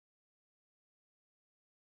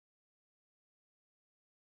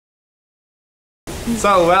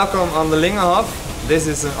So, welcome on the Lingehof. This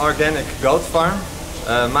is an organic goat farm.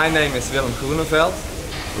 My name is Groeneveld.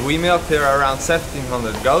 We milk here around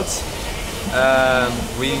 1700 goats.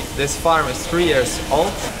 This farm is 3 years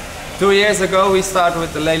old. 2 years ago we started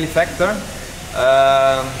with the lely factor.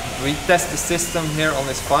 We test the system here on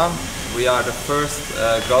this farm. We are the first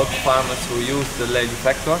goat farmers who use the lely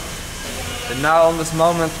factor. And now on this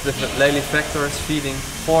moment the lely factor is feeding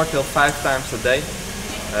 4 till 5 times a day.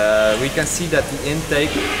 We can see that the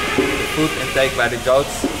food intake by the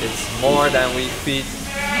goats is more than we feed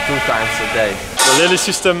 2 times a day. The lely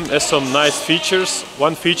system has some nice features.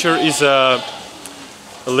 One feature is a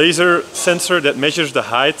laser sensor that measures the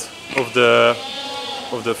height of the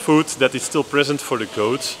food that is still present for the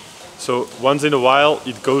goats. So once in a while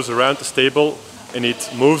it goes around the stable and it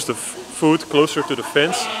moves the food closer to the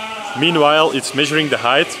fence. Meanwhile it's measuring the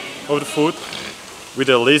height of the food with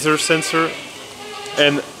a laser sensor,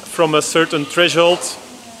 and from a certain threshold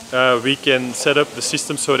we can set up the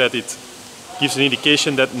system so that it gives an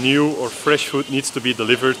indication that new or fresh food needs to be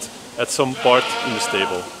delivered at some part in the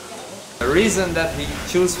stable. The reason that we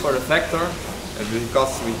choose for the factor is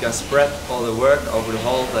because we can spread all the work over the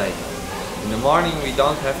whole day. In the morning we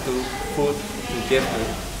don't have to give the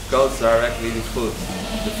goats directly the food.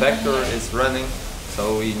 The factor is running,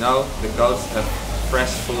 so we know the goats have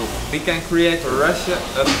fresh food. We can create a ration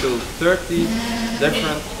up to 30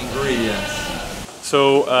 different ingredients.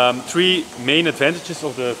 So 3 main advantages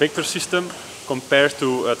of the vector system compared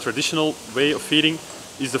to a traditional way of feeding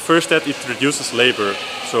is the first that it reduces labor.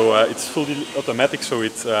 So it's fully automatic, so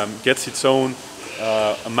it gets its own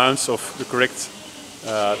amounts of the correct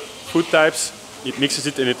food types. It mixes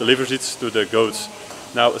it and it delivers it to the goats.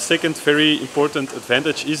 Now a second very important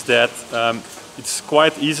advantage is that it's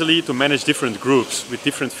quite easily to manage different groups with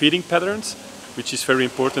different feeding patterns, which is very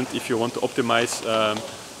important if you want to optimize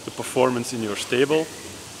the performance in your stable.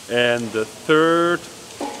 And the third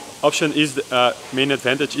option is main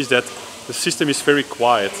advantage is that the system is very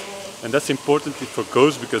quiet, and that's important for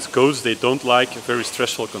goats because goats, they don't like very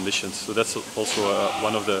stressful conditions. So that's also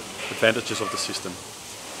one of the advantages of the system.